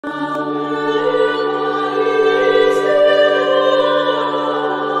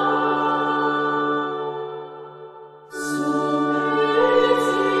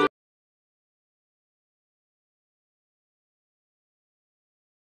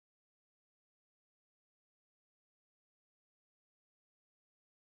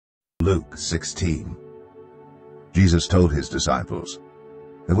Luke 16. Jesus told his disciples,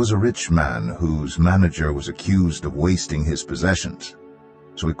 "There was a rich man whose manager was accused of wasting his possessions.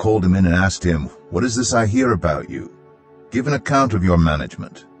 So he called him in and asked him, 'What is this I hear about you? Give an account of your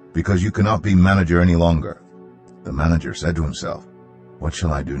management, because you cannot be manager any longer.' The manager said to himself, 'What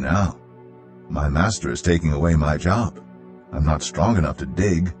shall I do now? My master is taking away my job. I'm not strong enough to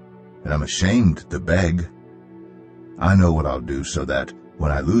dig, and I'm ashamed to beg. I know what I'll do so that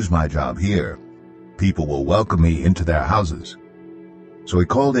when I lose my job here, people will welcome me into their houses.' So he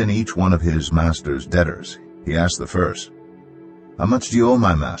called in each one of his master's debtors. He asked the first, 'How much do you owe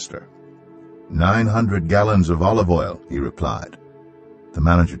my master?' 900 gallons of olive oil,' he replied. The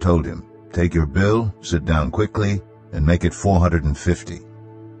manager told him, 'Take your bill, sit down quickly, and make it 450.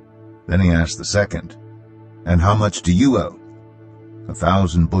 Then he asked the second, 'And how much do you owe?'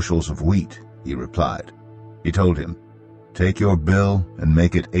 1,000 bushels of wheat,' he replied. He told him, 'Take your bill and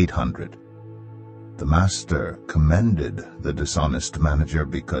make it 800. The master commended the dishonest manager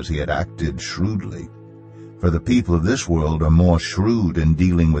because he had acted shrewdly. For the people of this world are more shrewd in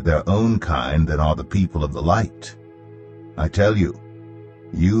dealing with their own kind than are the people of the light. I tell you,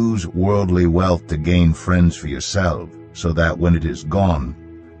 use worldly wealth to gain friends for yourself, so that when it is gone,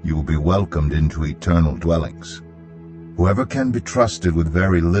 you will be welcomed into eternal dwellings. Whoever can be trusted with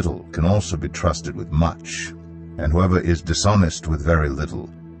very little can also be trusted with much, and whoever is dishonest with very little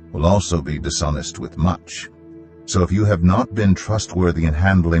will also be dishonest with much. So if you have not been trustworthy in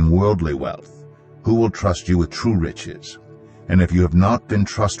handling worldly wealth, who will trust you with true riches? And if you have not been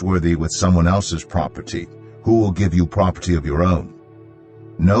trustworthy with someone else's property, who will give you property of your own?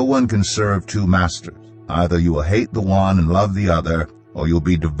 No one can serve two masters. Either you will hate the one and love the other, or you'll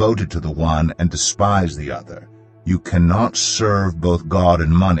be devoted to the one and despise the other. You cannot serve both God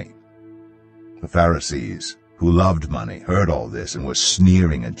and money." The Pharisees, who loved money, heard all this and were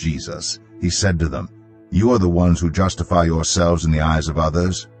sneering at Jesus. He said to them, "You are the ones who justify yourselves in the eyes of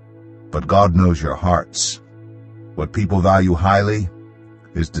others, but God knows your hearts. What people value highly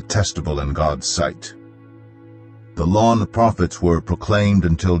is detestable in God's sight." The law and the prophets were proclaimed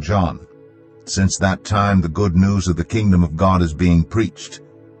until John. Since that time the good news of the kingdom of God is being preached,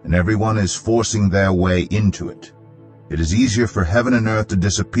 and everyone is forcing their way into it. It is easier for heaven and earth to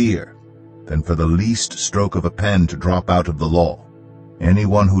disappear than for the least stroke of a pen to drop out of the law.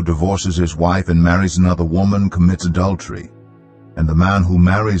 Anyone who divorces his wife and marries another woman commits adultery, and the man who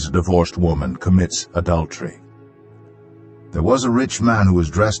marries a divorced woman commits adultery. There was a rich man who was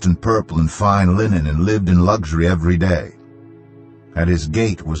dressed in purple and fine linen and lived in luxury every day. At his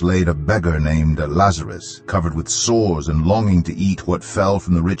gate was laid a beggar named Lazarus, covered with sores and longing to eat what fell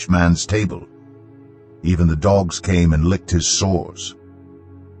from the rich man's table. Even the dogs came and licked his sores.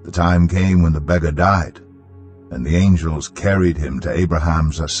 The time came when the beggar died, and the angels carried him to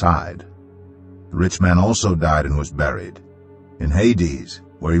Abraham's side. The rich man also died and was buried. In Hades,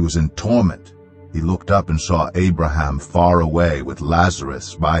 where he was in torment, he looked up and saw Abraham far away with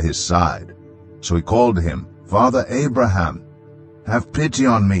Lazarus by his side. So he called to him, "Father Abraham, have pity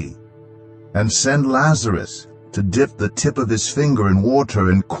on me, and send Lazarus to dip the tip of his finger in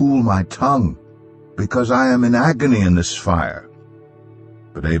water and cool my tongue, because I am in agony in this fire."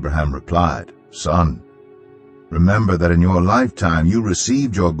 But Abraham replied, "Son, remember that in your lifetime you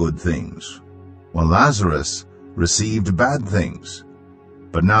received your good things, while Lazarus received bad things.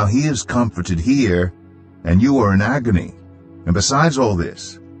 But now he is comforted here, and you are in agony. And besides all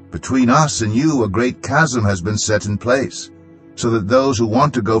this, between us and you a great chasm has been set in place, so that those who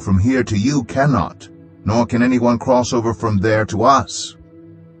want to go from here to you cannot, nor can anyone cross over from there to us."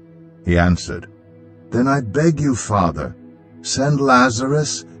 He answered, "Then I beg you, Father, send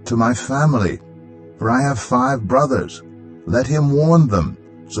Lazarus to my family, for I have 5 brothers. Let him warn them,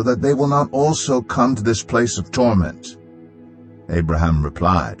 so that they will not also come to this place of torment." Abraham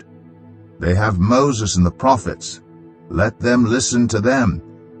replied, "They have Moses and the prophets. Let them listen to them."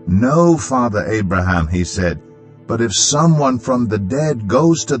 "No, Father Abraham," he said, "but if someone from the dead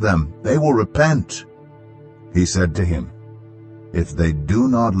goes to them, they will repent." He said to him, "If they do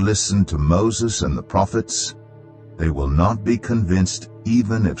not listen to Moses and the prophets, they will not be convinced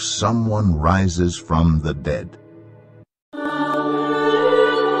even if someone rises from the dead."